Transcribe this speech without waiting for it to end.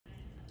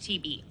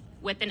TB,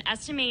 with an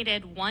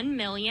estimated 1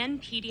 million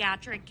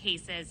pediatric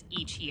cases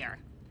each year.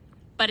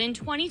 But in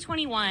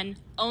 2021,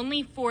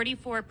 only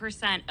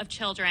 44% of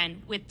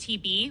children with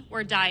TB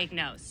were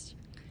diagnosed.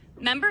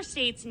 Member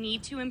states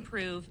need to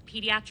improve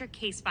pediatric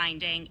case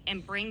finding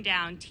and bring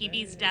down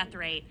TB's death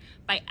rate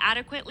by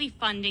adequately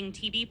funding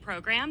TB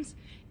programs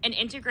and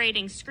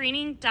integrating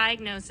screening,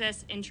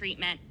 diagnosis, and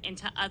treatment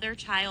into other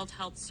child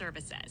health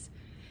services.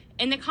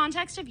 In the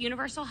context of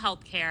universal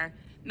health care,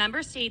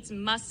 member states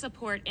must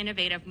support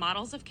innovative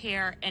models of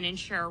care and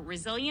ensure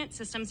resilient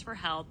systems for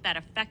health that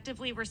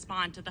effectively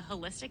respond to the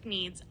holistic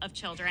needs of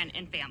children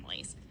and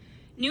families.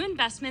 New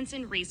investments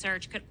in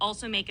research could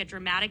also make a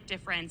dramatic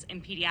difference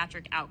in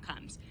pediatric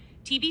outcomes.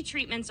 TB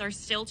treatments are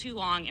still too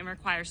long and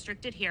require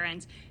strict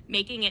adherence,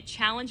 making it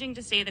challenging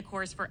to stay the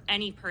course for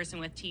any person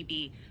with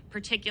TB,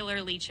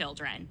 particularly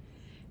children.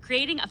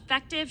 Creating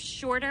effective,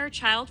 shorter,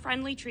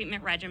 child-friendly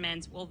treatment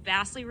regimens will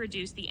vastly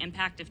reduce the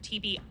impact of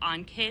TB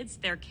on kids,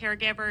 their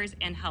caregivers,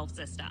 and health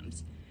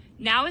systems.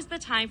 Now is the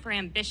time for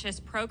ambitious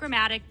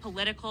programmatic,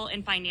 political,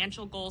 and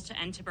financial goals to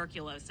end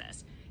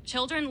tuberculosis.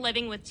 Children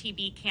living with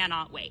TB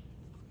cannot wait.